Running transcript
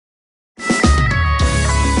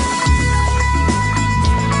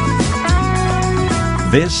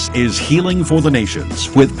This is Healing for the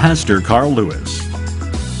Nations with Pastor Carl Lewis.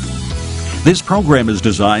 This program is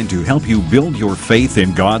designed to help you build your faith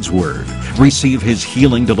in God's Word, receive His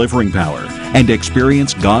healing delivering power, and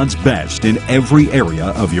experience God's best in every area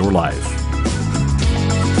of your life.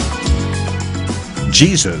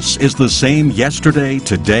 Jesus is the same yesterday,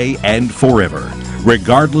 today, and forever.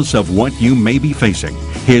 Regardless of what you may be facing,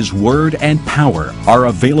 His Word and power are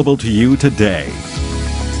available to you today.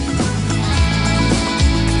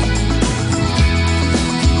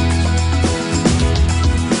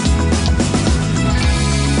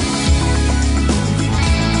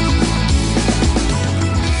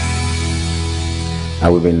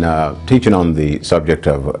 We've been teaching on the subject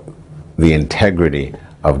of the integrity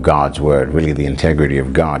of God's Word, really the integrity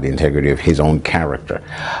of God, the integrity of His own character,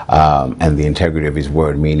 and the integrity of His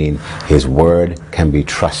Word, meaning His Word can be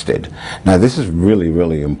trusted. Now this is really,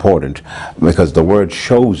 really important because the Word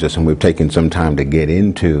shows us, and we've taken some time to get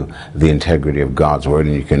into the integrity of God's Word,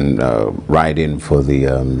 and you can write in for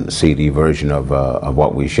the CD version of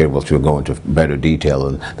what we shared, which will go into better detail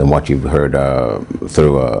than what you've heard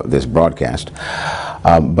through this broadcast.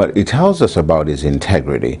 But it tells us about His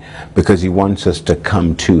integrity because He wants us to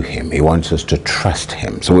come to Him. He wants us to trust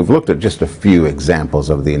Him. So we've looked at just a few examples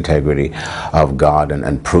of the integrity of God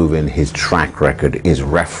and proven His track record, His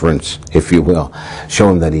reference, if you will,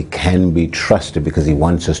 showing that He can be trusted because He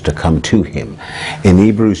wants us to come to Him. In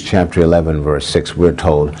Hebrews chapter 11 verse 6 we're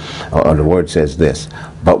told, or the Word says this,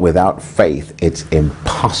 "But without faith it's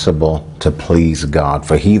impossible to please God.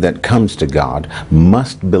 For he that comes to God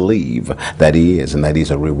must believe that He is, and that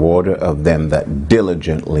He's a rewarder of them that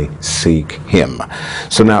diligently seek Him."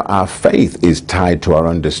 So now our faith is tied to our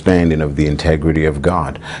understanding of the integrity of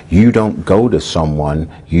God. You don't go to someone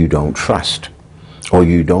you don't trust, or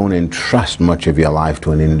you don't entrust much of your life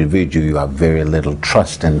to an individual you have very little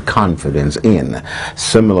trust and confidence in.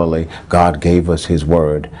 Similarly, God gave us His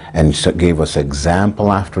Word and gave us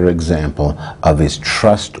example after example of His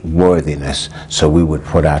trustworthiness, so we would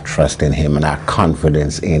put our trust in Him and our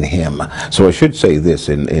confidence in Him. So I should say this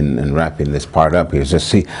in wrapping this part up here, is just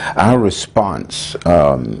see, our response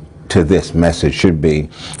to this message should be,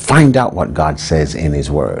 find out what God says in His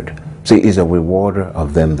Word. See, He's a rewarder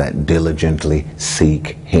of them that diligently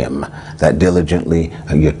seek Him. That diligently,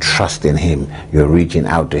 you trust in Him. You're reaching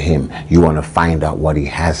out to Him. You want to find out what He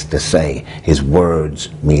has to say. His words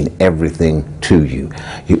mean everything to you.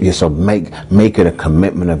 So make it a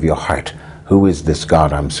commitment of your heart. Who is this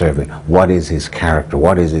God I'm serving? What is His character?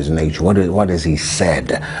 What is His nature? What has He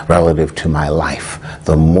said relative to my life?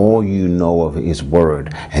 The more you know of His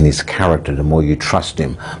Word and His character, the more you trust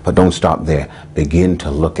Him. But don't stop there. Begin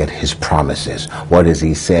to look at His promises. What has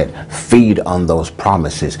He said? Feed on those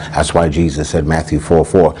promises. That's why Jesus said, Matthew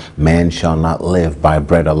 4:4, "Man shall not live by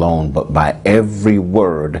bread alone, but by every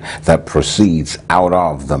word that proceeds out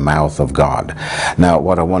of the mouth of God." Now,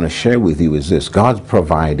 what I want to share with you is this. God's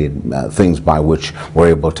provided things by which we're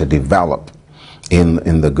able to develop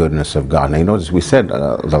in the goodness of God. Now you notice we said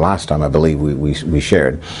the last time I believe we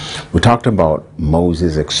shared, we talked about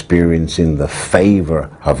Moses experiencing the favor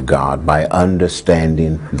of God by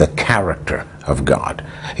understanding the character of God.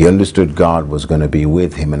 He understood God was going to be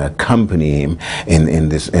with him and accompany him in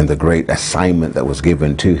the great assignment that was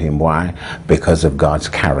given to him. Why? Because of God's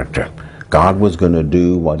character. God was going to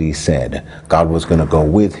do what He said. God was going to go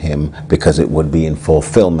with him because it would be in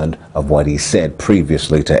fulfillment of what He said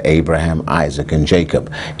previously to Abraham, Isaac, and Jacob.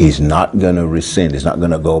 He's not going to rescind. He's not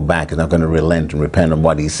going to go back. He's not going to relent and repent on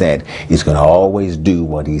what He said. He's going to always do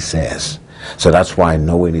what He says. So that's why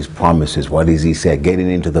knowing His promises, what is He said, getting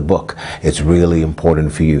into the book, it's really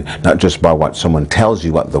important for you. Not just by what someone tells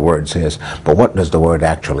you what the Word says, but what does the Word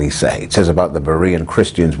actually say? It says about the Berean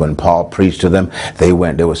Christians when Paul preached to them, they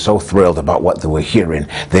were so thrilled about what they were hearing.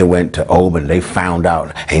 They went to Ob and they found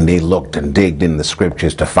out, and they looked and digged in the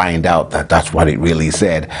Scriptures to find out that that's what it really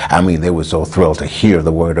said. I mean, they were so thrilled to hear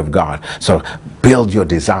the Word of God. So build your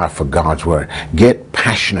desire for God's Word. Get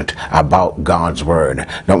passionate about God's Word.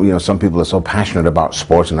 Some people are so passionate about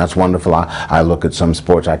sports, and that's wonderful. I look at some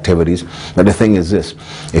sports activities, but the thing is this: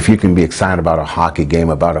 if you can be excited about a hockey game,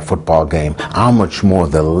 about a football game, how much more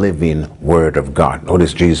the living Word of God?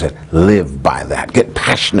 Notice Jesus said, live by that. Get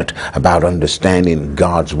passionate about understanding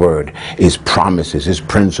God's Word, His promises, His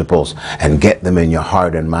principles, and get them in your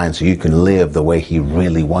heart and mind so you can live the way He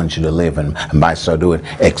really wants you to live, and by so doing,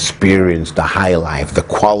 experience the high life, the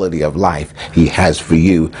quality of life He has for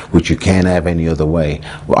you, which you can't have any other way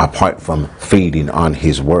apart from feeding on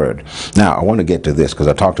His Word. Now, I want to get to this because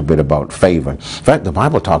I talked a bit about favor. In fact, the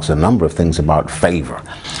Bible talks a number of things about favor.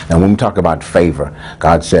 And when we talk about favor,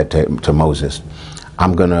 God said to Moses,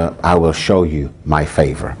 I will show you my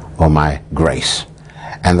favor or my grace.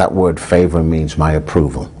 And that word favor means my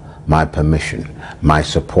approval, my permission, my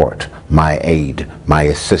support, my aid, my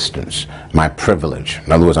assistance, my privilege.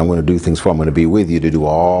 In other words, I'm going to do things for you. I'm going to be with you to do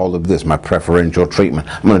all of this, my preferential treatment.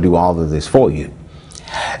 I'm going to do all of this for you.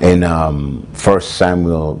 In 1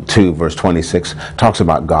 Samuel 2, verse 26, talks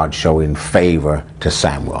about God showing favor to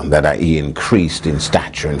Samuel, that he increased in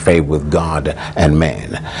stature and favor with God and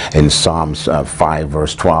man. In Psalms 5,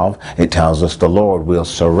 verse 12, it tells us the Lord will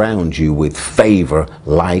surround you with favor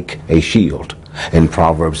like a shield. In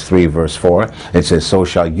Proverbs 3, verse 4, it says, so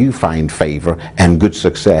shall you find favor and good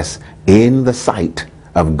success in the sight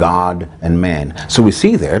of God and man. So we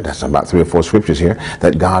see there, that's about 3 or 4 scriptures here,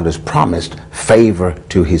 that God has promised favor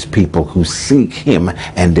to his people who seek him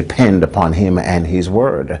and depend upon him and his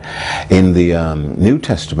word. In the New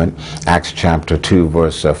Testament, Acts chapter 2,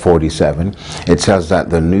 verse 47, it says that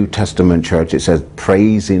the New Testament church, it says,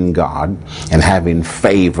 praising God and having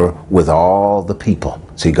favor with all the people.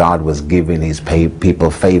 See, God was giving his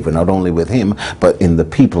people favor, not only with him, but in the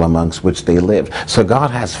people amongst which they lived. So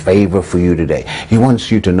God has favor for you today. He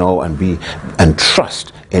wants you to know and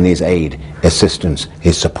trust in his aid, assistance,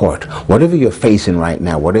 his support. Whatever you're facing right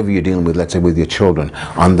now, whatever you're dealing with, let's say with your children,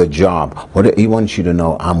 on the job, he wants you to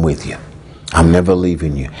know, I'm with you. I'm never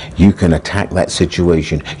leaving you. You can attack that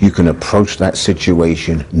situation. You can approach that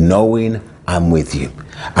situation knowing I'm with you.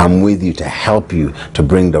 I'm with you to help you to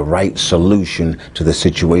bring the right solution to the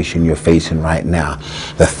situation you're facing right now.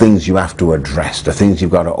 The things you have to address, the things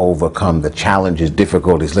you've got to overcome, the challenges,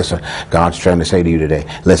 difficulties. Listen, God's trying to say to you today,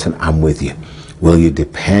 listen, I'm with you. Will you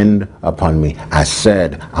depend upon me? I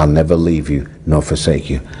said, I'll never leave you nor forsake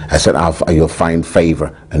you. I said, you'll find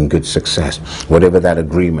favor and good success. Whatever that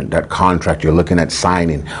agreement, that contract you're looking at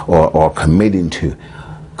signing or committing to,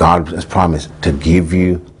 God has promised to give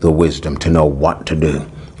you the wisdom to know what to do.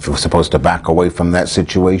 If you're supposed to back away from that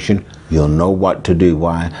situation, you'll know what to do.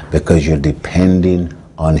 Why? Because you're depending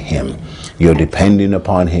on him. You're depending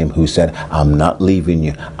upon him who said, I'm not leaving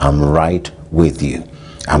you. I'm right with you.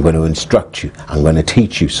 I'm going to instruct you. I'm going to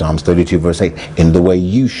teach you, Psalms 32, verse 8, in the way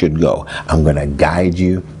you should go. I'm going to guide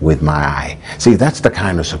you with my eye. See, that's the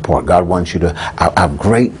kind of support. God wants you to have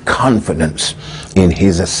great confidence in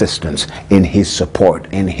his assistance, in his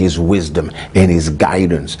support, in his wisdom, in his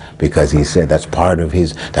guidance, because he said that's part of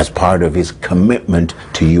his commitment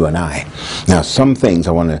to you and I. Now, some things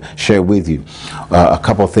I want to share with you, a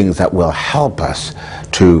couple of things that will help us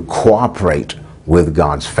to cooperate with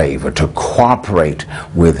God's favor, to cooperate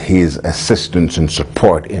with his assistance and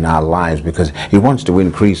support in our lives, because he wants to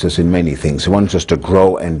increase us in many things. He wants us to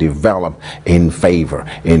grow and develop in favor,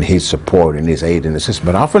 in his support, in his aid and assistance.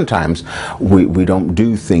 But oftentimes we don't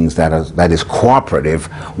do things that is cooperative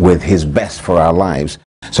with his best for our lives.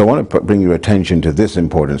 So I want to bring your attention to this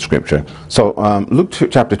important scripture. So Luke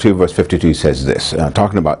chapter 2, verse 52 says this,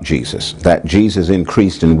 talking about Jesus, that Jesus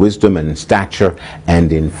increased in wisdom and in stature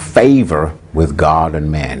and in favor with God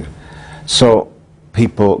and man. So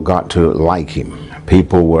people got to like him.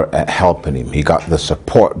 People were helping him. He got the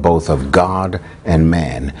support both of God and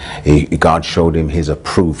man. God showed him his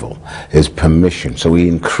approval, his permission. So he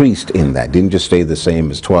increased in that. Didn't just stay the same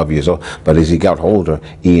as 12 years old, but as he got older,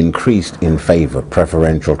 he increased in favor,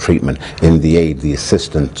 preferential treatment, in the aid, the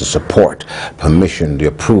assistance, the support, permission, the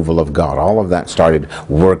approval of God. All of that started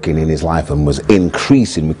working in his life and was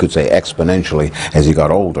increasing, we could say exponentially, as he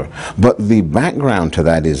got older. But the background to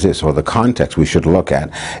that is this, or the context we should look at,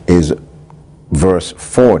 is verse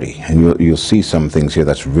 40, and you'll see some things here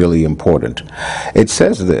that's really important. It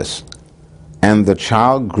says this, and the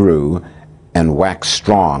child grew and waxed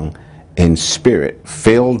strong in spirit,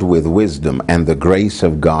 filled with wisdom, and the grace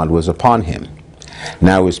of God was upon him.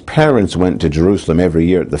 Now his parents went to Jerusalem every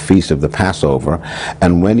year at the feast of the Passover,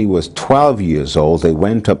 and when he was 12 years old, they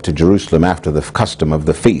went up to Jerusalem after the custom of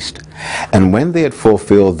the feast. And when they had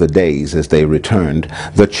fulfilled the days as they returned,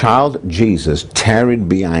 the child Jesus tarried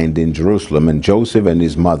behind in Jerusalem, and Joseph and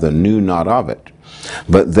his mother knew not of it.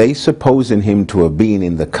 But they, supposing him to have been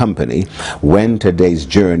in the company, went a day's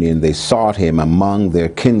journey, and they sought him among their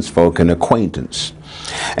kinsfolk and acquaintance.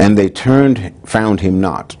 And they found him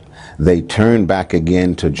not. They turned back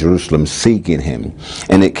again to Jerusalem, seeking him.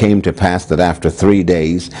 And it came to pass that after 3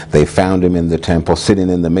 days they found him in the temple, sitting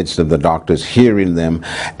in the midst of the doctors, hearing them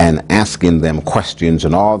and asking them questions.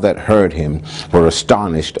 And all that heard him were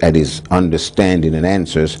astonished at his understanding and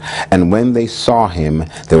answers. And when they saw him,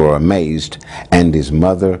 they were amazed. And his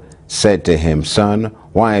mother said to him, Son,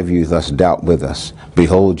 why have you thus dealt with us?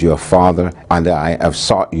 Behold, your father and I have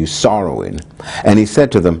sought you sorrowing. And he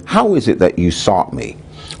said to them, How is it that you sought me?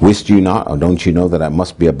 Wist you not, or don't you know, that I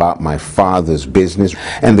must be about my Father's business?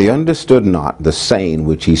 And they understood not the saying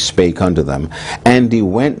which he spake unto them. And he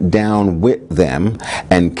went down with them,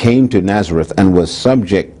 and came to Nazareth, and was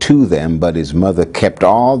subject to them. But his mother kept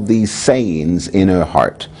all these sayings in her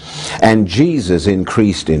heart. And Jesus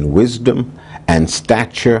increased in wisdom and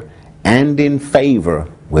stature and in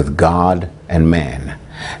favor with God and man.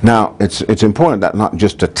 Now, it's important that not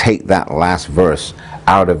just to take that last verse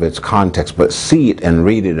out of its context, but see it and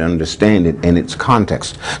read it and understand it in its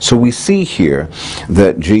context. So we see here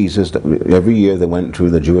that Jesus, every year they went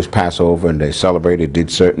through the Jewish Passover and they celebrated,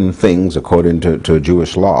 did certain things according to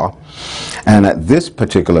Jewish law. And at this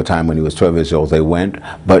particular time when he was 12 years old, they went,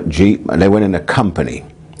 but they went in a company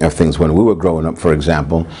of things. When we were growing up, for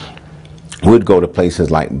example, we'd go to places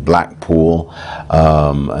like Blackpool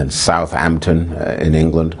and Southampton in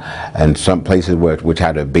England, and some places which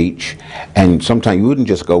had a beach. And sometimes you wouldn't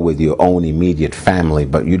just go with your own immediate family,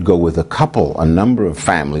 but you'd go with a number of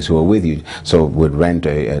families who were with you. So we'd rent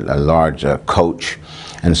a large coach.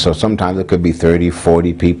 And so sometimes it could be 30,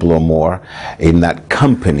 40 people or more in that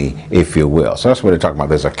company, if you will. So that's what they're talking about.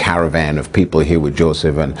 There's a caravan of people here with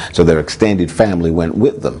Joseph, and so their extended family went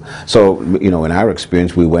with them. So, in our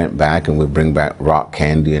experience, we went back and we'd bring back rock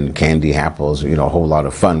candy and candy apples, a whole lot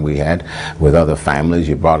of fun we had with other families.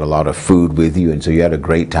 You brought a lot of food with you, and so you had a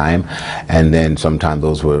great time. And then sometimes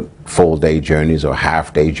those were full day journeys or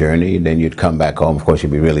half day journey, and then you'd come back home. Of course,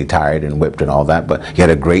 you'd be really tired and whipped and all that, but you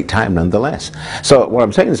had a great time nonetheless. So what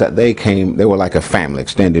I'm saying is that they were like a family,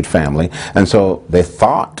 extended family, and so they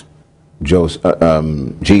thought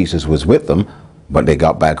Jesus was with them, but they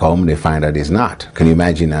got back home and they find out he's not. Can you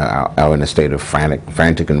imagine how in a state of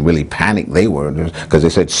frantic and really panicked they were, because they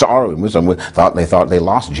said sorrow and wisdom. They thought they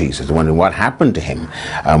lost Jesus, wondering what happened to him.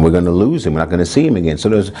 We're going to lose him. We're not going to see him again. So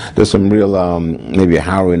there's some real maybe a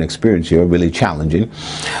harrowing experience here, really challenging.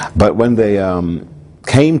 But when they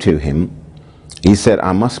came to him, he said,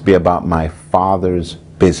 I must be about my Father's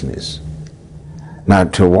business. Now,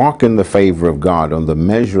 to walk in the favor of God, on the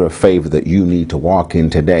measure of favor that you need to walk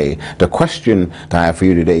in today, the question that I have for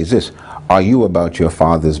you today is this: are you about your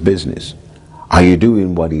Father's business? Are you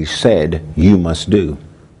doing what he said you must do?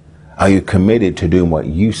 Are you committed to doing what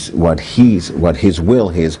his will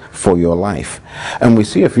is for your life? And we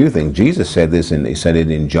see a few things. Jesus said this, and he said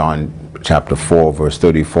it in John chapter 4, verse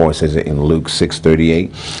 34. It says it in Luke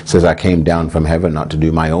 6:38. It says, I came down from heaven not to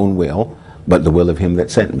do my own will, but the will of him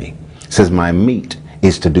that sent me. It says, my meat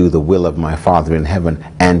is to do the will of my Father in heaven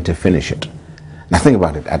and to finish it. Now think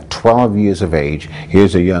about it. At 12 years of age,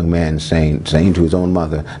 here's a young man saying to his own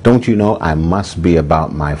mother, don't you know I must be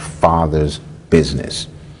about my Father's business?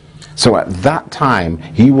 So at that time,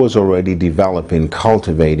 he was already developing,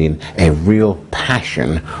 cultivating a real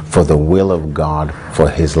passion for the will of God for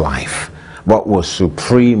his life. What was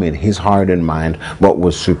supreme in his heart and mind, what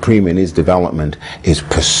was supreme in his development, is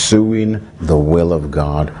pursuing the will of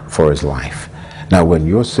God for his life. Now, when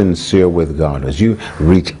you're sincere with God, as you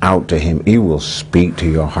reach out to him, he will speak to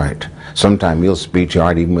your heart. Sometimes he'll speak to your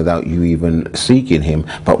heart even without you even seeking him.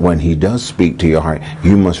 But when he does speak to your heart,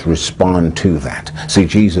 you must respond to that. See,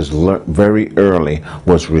 Jesus very early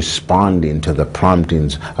was responding to the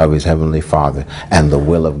promptings of his heavenly Father and the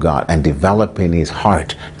will of God, and developing his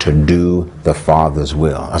heart to do the Father's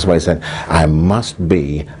will. That's why he said, I must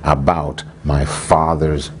be about my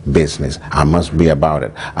Father's business. I must be about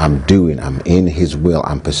it. I'm in his will.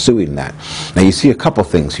 I'm pursuing that. Now you see a couple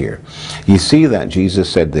things here. You see that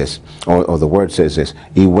Jesus said this, or the word says this: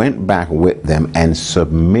 he went back with them and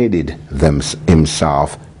submitted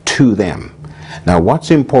himself to them. Now what's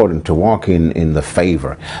important to walk in the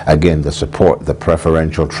favor, again, the support, the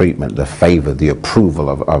preferential treatment, the favor, the approval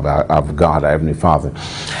of God, our Heavenly Father,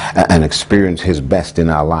 and experience his best in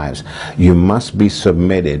our lives, you must be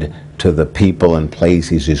submitted to the people and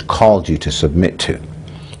places he's called you to submit to.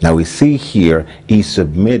 Now we see here he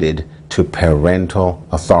submitted to parental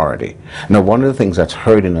authority. Now, one of the things that's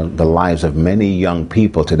hurt in the lives of many young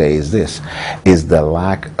people today is the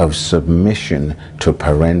lack of submission to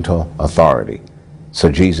parental authority. So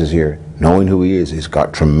Jesus here, knowing who he is, he's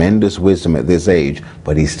got tremendous wisdom at this age,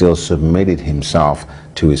 but he still submitted himself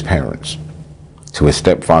to his parents, to his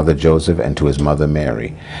stepfather Joseph and to his mother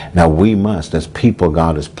Mary. Now we must, as people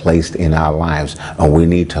God has placed in our lives, and we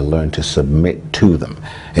need to learn to submit to them.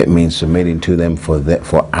 It means submitting to them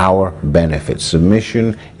for our benefit.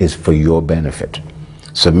 Submission is for your benefit.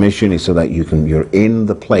 Submission is so that you're in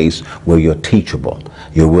the place where you're teachable.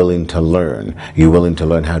 You're willing to learn. You're willing to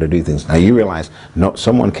learn how to do things. Now you realize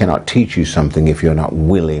someone cannot teach you something if you're not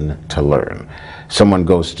willing to learn. Someone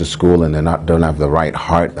goes to school and don't have the right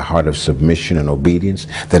heart, the heart of submission and obedience,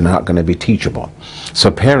 they're not going to be teachable.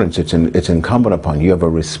 So parents, it's incumbent upon you. You have a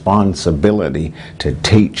responsibility to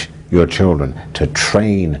teach your children, to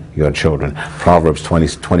train your children. Proverbs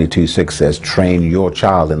 22:6 says, train your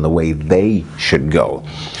child in the way they should go.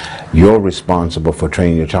 You're responsible for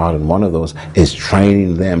training your child, and one of those is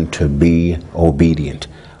training them to be obedient.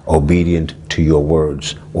 Obedient to your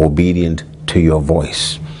words, obedient to your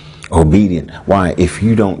voice. Obedient. Why? If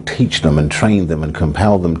you don't teach them and train them and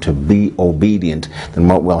compel them to be obedient, then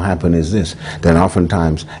what will happen is this. Then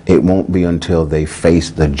oftentimes it won't be until they face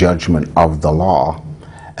the judgment of the law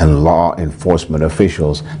and law enforcement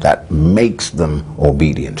officials that makes them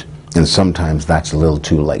obedient. And sometimes that's a little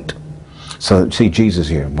too late. So see, Jesus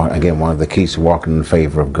here, again, one of the keys to walking in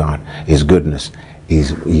favor of God is goodness.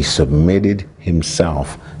 He submitted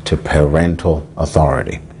himself to parental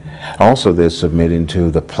authority. Also, there's submitting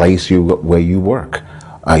to the place where you work.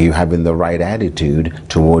 Are you having the right attitude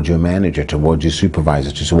towards your manager, towards your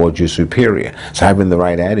supervisor, towards your superior? So having the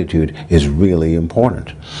right attitude is really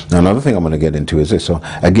important. Now, another thing I'm going to get into is this. So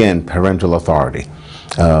again, parental authority,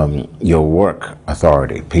 your work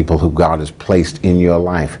authority, people who God has placed in your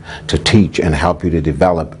life to teach and help you to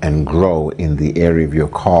develop and grow in the area of your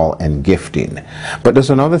call and gifting. But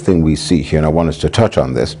there's another thing we see here, and I want us to touch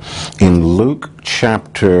on this. In Luke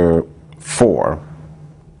chapter 4,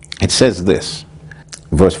 it says this.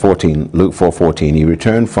 Verse 14, Luke 4:14, he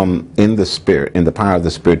returned from in the power of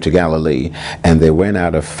the Spirit to Galilee, and there went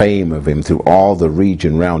out a fame of him through all the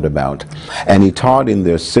region round about. And he taught in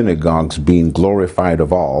their synagogues, being glorified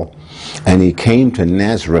of all. And he came to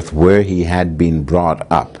Nazareth, where he had been brought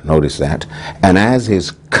up. Notice that. And as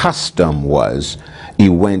his custom was, he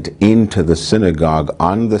went into the synagogue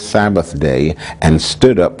on the Sabbath day and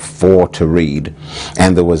stood up to read.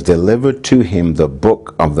 And there was delivered to him the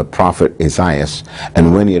book of the prophet Isaiah.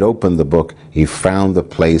 And when he had opened the book, he found the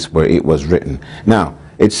place where it was written. Now,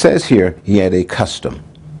 it says here he had a custom.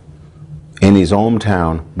 In his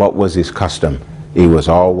hometown, what was his custom? He was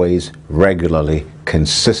always regularly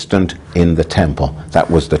consistent in the temple. That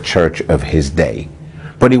was the church of his day.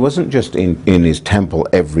 But he wasn't just in his temple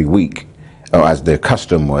every week, or as their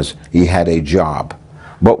custom was. He had a job.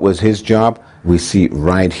 What was his job? We see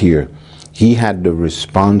right here. He had the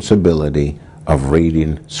responsibility of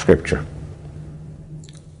reading Scripture.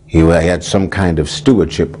 He had some kind of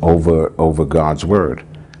stewardship over God's Word.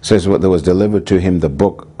 It says there was delivered to him the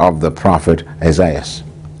book of the prophet Isaiah.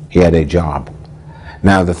 He had a job.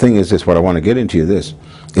 Now the thing is this, what I want to get into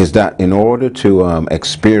is that in order to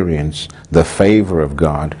experience the favor of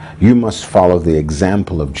God, you must follow the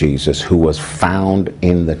example of Jesus, who was found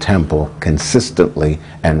in the temple consistently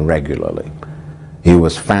and regularly. He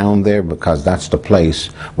was found there because that's the place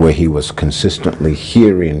where he was consistently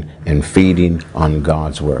hearing and feeding on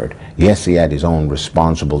God's Word. Yes, he had his own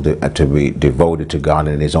responsibility to be devoted to God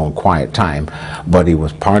in his own quiet time, but he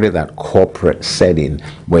was part of that corporate setting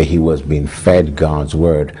where he was being fed God's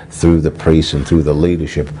Word through the priests and through the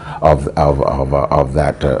leadership of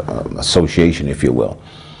that association, if you will.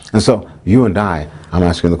 And so you and I'm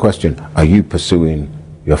asking the question, are you pursuing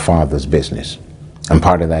your Father's business? And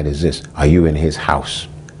part of that is this: are you in his house?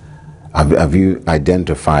 Have you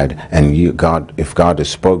identified, and if God has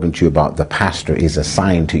spoken to you about the pastor is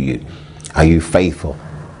assigned to you, are you faithful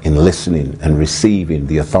in listening and receiving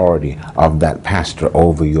the authority of that pastor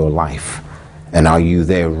over your life? And are you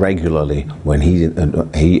there regularly when he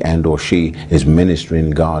and or she is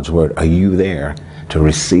ministering God's Word? Are you there to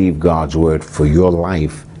receive God's Word for your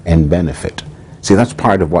life and benefit? See, that's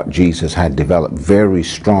part of what Jesus had developed very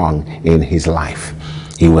strong in his life.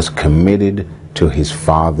 He was committed to his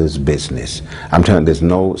Father's business. I'm telling you,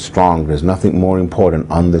 there's nothing more important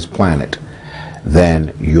on this planet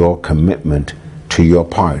than your commitment to your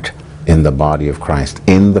part in the body of Christ,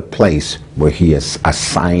 in the place where he has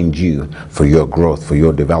assigned you for your growth, for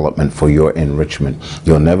your development, for your enrichment.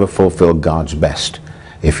 You'll never fulfill God's best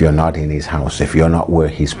if you're not in his house, if you're not where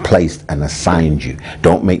he's placed and assigned you.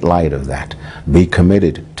 Don't make light of that. Be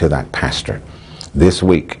committed to that pastor. This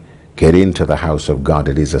week, get into the house of God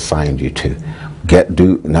that he's assigned you to.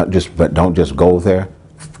 Don't just go there.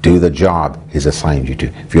 Do the job he's assigned you to.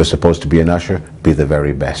 If you're supposed to be an usher, be the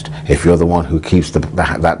very best. If you're the one who keeps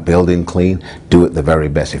that building clean, do it the very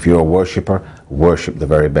best. If you're a worshiper, worship the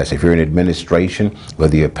very best. If you're in administration,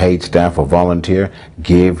 whether you're paid staff or volunteer,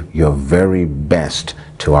 give your very best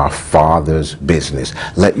to our Father's business.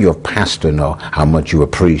 Let your pastor know how much you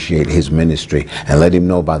appreciate his ministry, and let him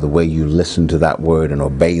know by the way you listen to that word and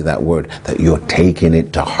obey that word that you're taking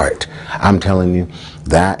it to heart. I'm telling you,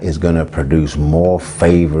 that is going to produce more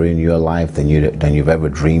favor in your life than you've ever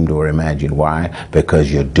dreamed or imagined. Why?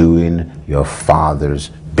 Because you're doing your Father's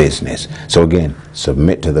business. So again,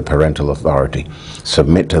 submit to the parental authority.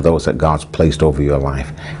 Submit to those that God's placed over your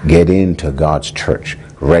life. Get into God's church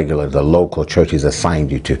regular, the local church he's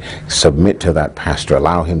assigned you to. Submit to that pastor.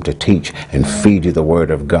 Allow him to teach and feed you the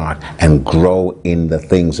word of God, and grow in the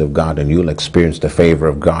things of God, and you'll experience the favor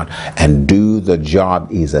of God, and do the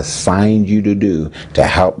job he's assigned you to do to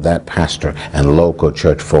help that pastor and local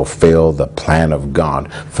church fulfill the plan of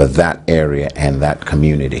God for that area and that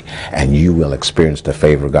community. And you will experience the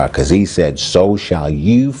favor of God, because he said, so shall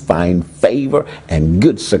you find favor and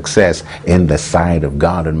good success in the sight of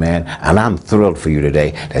God and man. And I'm thrilled for you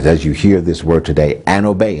today that as you hear this word today and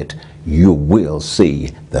obey it, you will see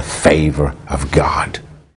the favor of God.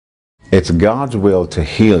 It's God's will to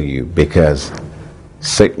heal you, because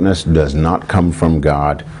sickness does not come from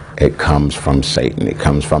God. It comes from Satan. It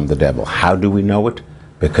comes from the devil. How do we know it?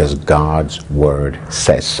 Because God's word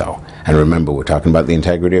says so. And remember, we're talking about the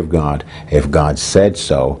integrity of God. If God said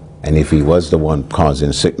so, and if he was the one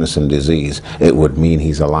causing sickness and disease, it would mean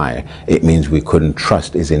he's a liar. It means we couldn't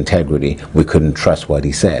trust his integrity. We couldn't trust what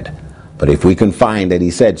he said. But if we can find that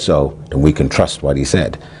he said so, then we can trust what he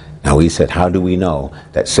said. Now, he said, how do we know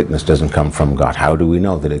that sickness doesn't come from God? How do we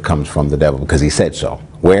know that it comes from the devil? Because he said so.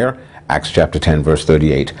 Where? Acts chapter 10, verse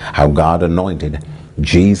 38. How God anointed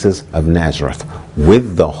Jesus of Nazareth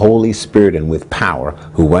with the Holy Spirit and with power,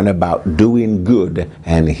 who went about doing good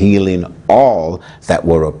and healing all that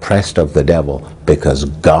were oppressed of the devil, because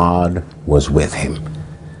God was with him.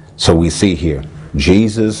 So we see here,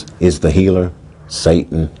 Jesus is the healer,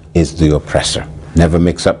 Satan is the oppressor. Never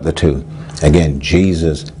mix up the two. Again,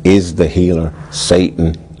 Jesus is the healer,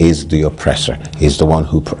 Satan is the oppressor. He's the one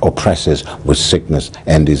who oppresses with sickness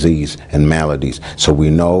and disease and maladies. So we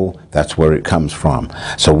know that's where it comes from.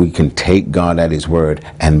 So we can take God at his word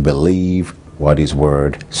and believe what his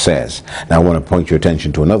word says. Now I want to point your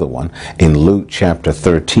attention to another one in Luke chapter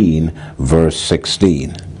 13, verse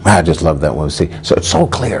 16. I just love that one. See, so it's so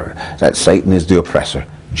clear that Satan is the oppressor,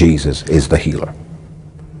 Jesus is the healer.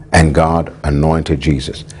 And God anointed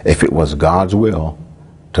Jesus. If it was God's will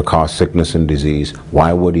to cause sickness and disease,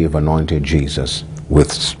 why would he have anointed Jesus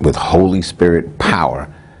with Holy Spirit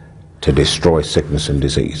power to destroy sickness and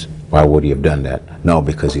disease? Why would he have done that? No,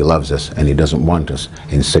 because he loves us and he doesn't want us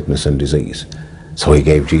in sickness and disease. So he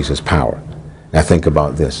gave Jesus power. Now think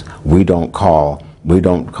about this. We don't call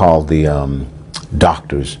the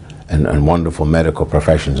doctors and wonderful medical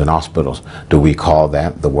professions and hospitals, do we call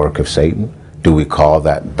that the work of Satan? Do we call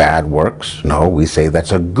that bad works? No, we say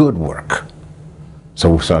that's a good work.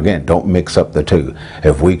 So again, don't mix up the two.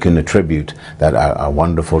 If we can attribute that our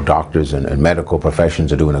wonderful doctors and medical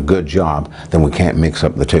professions are doing a good job, then we can't mix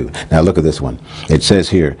up the two. Now look at this one. It says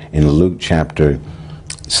here in Luke chapter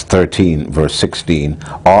 13, verse 16,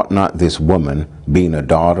 ought not this woman, being a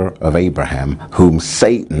daughter of Abraham, whom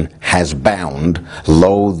Satan has bound,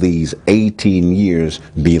 lo, these 18 years,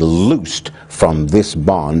 be loosed from this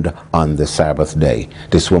bond on the Sabbath day?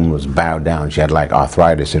 This woman was bowed down. She had like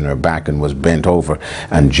arthritis in her back and was bent over.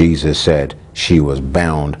 And Jesus said she was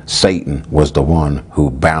bound. Satan was the one who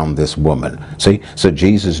bound this woman. See, so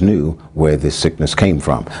Jesus knew where this sickness came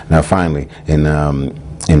from. Now finally,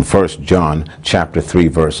 in 1 John chapter 3,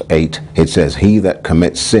 verse 8, it says, he that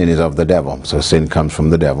commits sin is of the devil. So sin comes from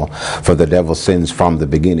the devil. For the devil sins from the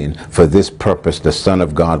beginning. For this purpose the Son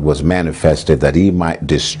of God was manifested, that he might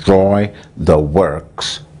destroy the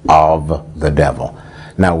works of the devil.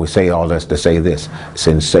 Now we say all this to say this.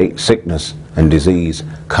 Since sickness and disease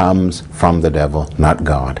comes from the devil, not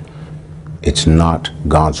God, it's not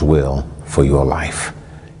God's will for your life.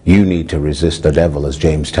 You need to resist the devil, as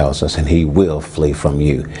James tells us, and he will flee from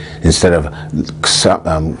you. Instead of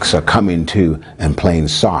succumbing to and playing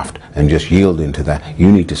soft and just yielding to that,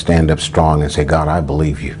 you need to stand up strong and say, God, I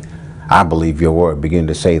believe you. I believe your word. Begin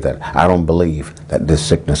to say that. I don't believe that this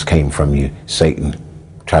sickness came from you. Satan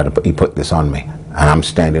he put this on me. And I'm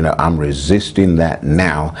standing up. I'm resisting that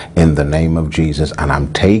now in the name of Jesus. And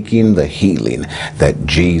I'm taking the healing that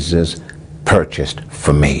Jesus purchased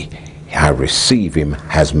for me. I receive him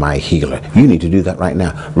as my healer. You need to do that right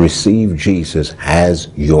now. Receive Jesus as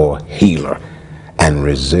your healer and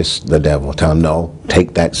resist the devil. Tell him, no,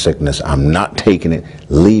 take that sickness. I'm not taking it.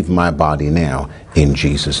 Leave my body now in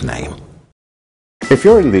Jesus' name. If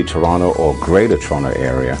you're in the Toronto or Greater Toronto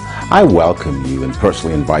area, I welcome you and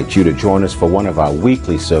personally invite you to join us for one of our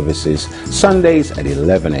weekly services, Sundays at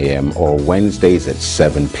 11 a.m. or Wednesdays at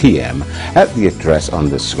 7 p.m. at the address on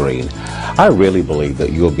the screen. I really believe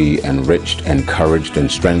that you'll be enriched, encouraged, and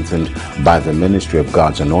strengthened by the ministry of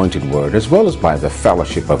God's anointed word, as well as by the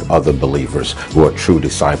fellowship of other believers who are true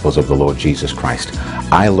disciples of the Lord Jesus Christ.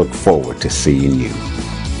 I look forward to seeing you.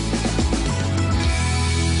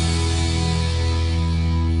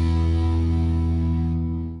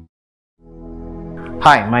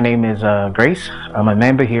 Hi, my name is Grace. I'm a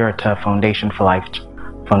member here at Foundation for Life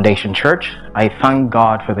Foundation Church. I thank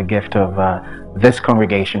God for the gift of this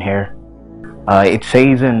congregation here. It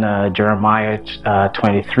says in Jeremiah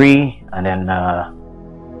 23 and then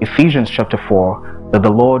Ephesians chapter 4 that the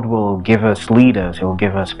Lord will give us leaders, He will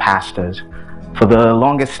give us pastors. For the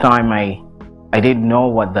longest time I didn't know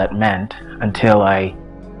what that meant until I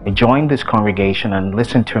joined this congregation and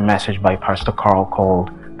listened to a message by Pastor Carl called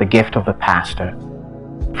The Gift of the Pastor.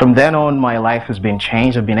 From then on, my life has been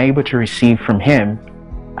changed. I've been able to receive from Him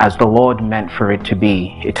as the Lord meant for it to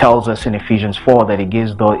be. It tells us in Ephesians 4 that He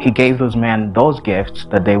gave those men those gifts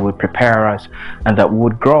that they would prepare us and that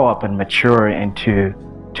would grow up and mature into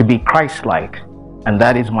to be Christ-like. And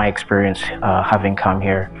that is my experience having come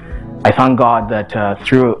here. I thank God that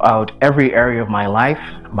throughout every area of my life,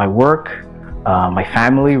 my work, my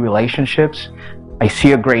family, relationships, I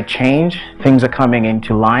see a great change. Things are coming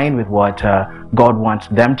into line with what God wants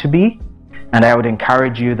them to be. And I would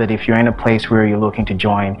encourage you that if you're in a place where you're looking to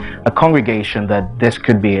join a congregation, that this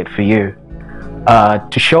could be it for you.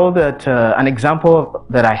 To show that an example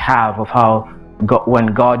that I have of how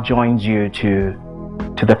when God joins you to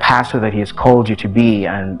the pastor that He has called you to be,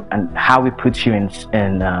 and how He puts you in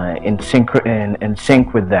sync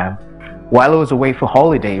with them. While I was away for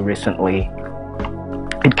holiday recently,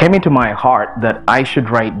 it came into my heart that I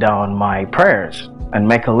should write down my prayers and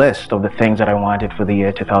make a list of the things that I wanted for the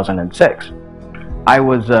year 2006. I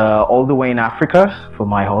was all the way in Africa for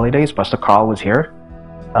my holidays. Pastor Carl was here.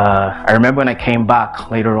 I remember when I came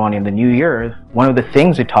back later on in the new year, one of the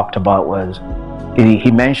things he talked about was,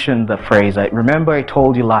 he mentioned the phrase, I remember I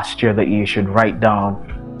told you last year that you should write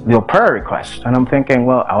down your prayer requests. And I'm thinking,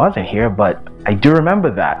 well, I wasn't here, but I do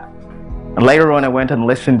remember that. And later on, I went and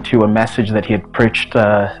listened to a message that he had preached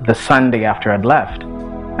the Sunday after I'd left.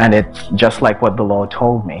 And it's just like what the Lord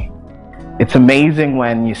told me. It's amazing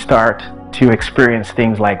when you start to experience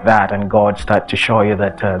things like that and God starts to show you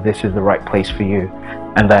that this is the right place for you.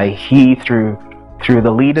 And that He, through the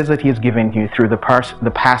leaders that He has given you, through the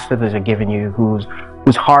pastor that He has given you, whose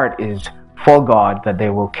heart is for God, that they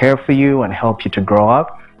will care for you and help you to grow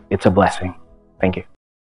up. It's a blessing. Thank you.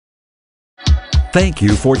 Thank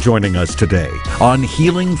you for joining us today on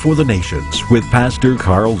Healing for the Nations with Pastor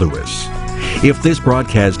Carl Lewis. If this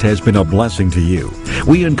broadcast has been a blessing to you,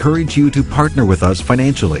 we encourage you to partner with us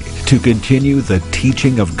financially to continue the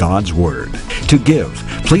teaching of God's Word. To give,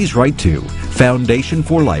 please write to Foundation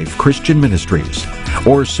for Life Christian Ministries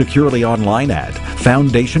or securely online at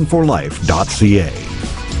foundationforlife.ca.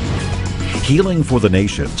 Healing for the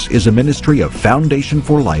Nations is a ministry of Foundation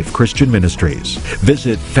for Life Christian Ministries.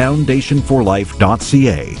 Visit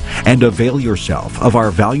foundationforlife.ca and avail yourself of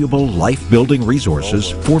our valuable life-building resources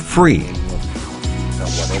for free.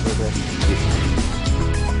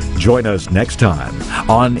 Join us next time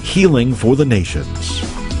on Healing for the Nations.